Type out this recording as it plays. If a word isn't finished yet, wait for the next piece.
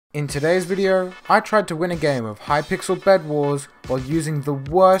In today's video, I tried to win a game of Hypixel Bedwars while using the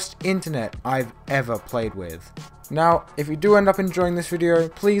worst internet I've ever played with. Now, if you do end up enjoying this video,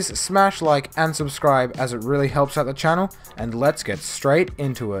 please smash like and subscribe as it really helps out the channel, and let's get straight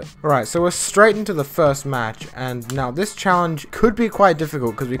into it. Alright, so we're straight into the first match, and now this challenge could be quite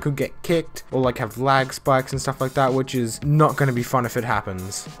difficult because we could get kicked or like have lag spikes and stuff like that, which is not going to be fun if it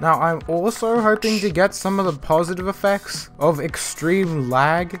happens. Now, I'm also hoping to get some of the positive effects of extreme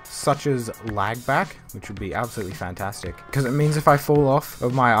lag, such as lag back, which would be absolutely fantastic, because it means if I fall off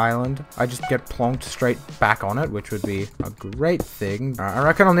of my island, I just get plonked straight back on it, which would be a great thing. I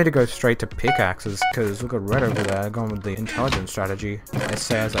reckon I'll need to go straight to pickaxes, because look at red over there, going with the intelligent strategy, I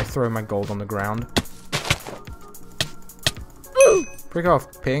say as I throw my gold on the ground. Prick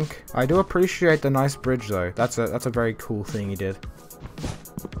off, Pink. I do appreciate the nice bridge though. That's a very cool thing he did.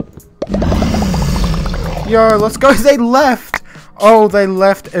 Yo, let's go. They left! Oh, they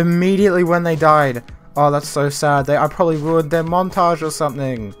left immediately when they died. Oh, that's so sad. I probably ruined their montage or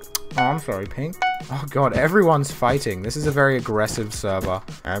something. Oh, I'm sorry, Pink. Oh god, everyone's fighting. This is a very aggressive server.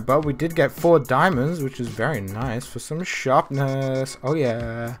 But we did get 4 diamonds, which is very nice for some sharpness. Oh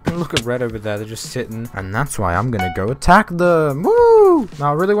yeah. And look at red over there, they're just sitting. And that's why I'm gonna go attack them. Woo!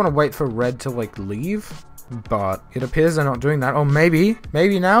 Now I really want to wait for red to like leave, but it appears they're not doing that. Oh, maybe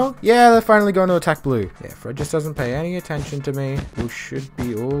now? Yeah, they're finally going to attack blue. Yeah, if red just doesn't pay any attention to me, we should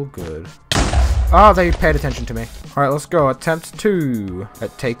be all good. Oh, they paid attention to me. Alright, let's go. Attempt 2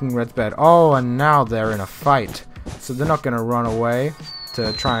 at taking red's bed. Oh, and now they're in a fight. So they're not going to run away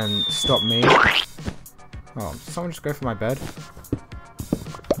to try and stop me. Oh, did someone just go for my bed?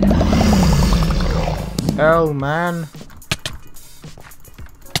 Hell, man.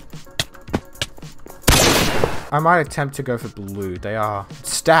 I might attempt to go for blue. They are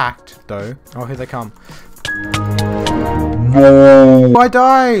stacked, though. Oh, here they come. No! I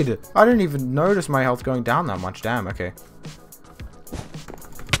died! I didn't even notice my health going down that much. Damn, okay.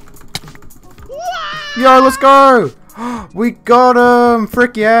 Yo, let's go! We got him!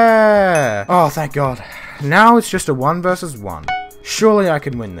 Frick yeah! Oh, thank God. Now it's just a 1 versus 1. Surely I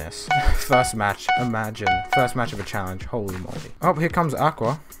can win this. First match, imagine. First match of a challenge. Holy moly. Oh, here comes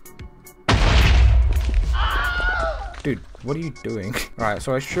Aqua. Dude, what are you doing? Alright,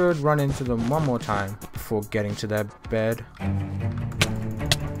 so I should run into them one more time before getting to their bed.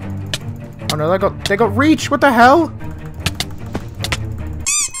 Oh no, they got reach! What the hell?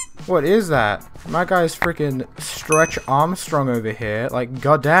 What is that? My guy's freaking Stretch Armstrong over here. Like,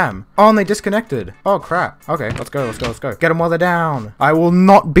 goddamn. Oh, and they disconnected. Oh, crap. Okay, let's go. Get them while they're down. I will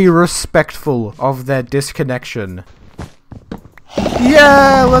not be respectful of their disconnection.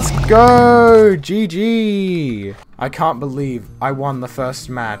 Yeah, let's go! GG! I can't believe I won the first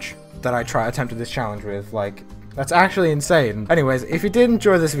match that I attempted this challenge with. Like, that's actually insane. Anyways, if you did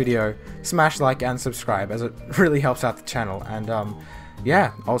enjoy this video, smash like and subscribe, as it really helps out the channel. And,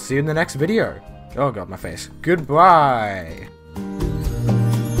 yeah, I'll see you in the next video. Oh god, my face. Goodbye!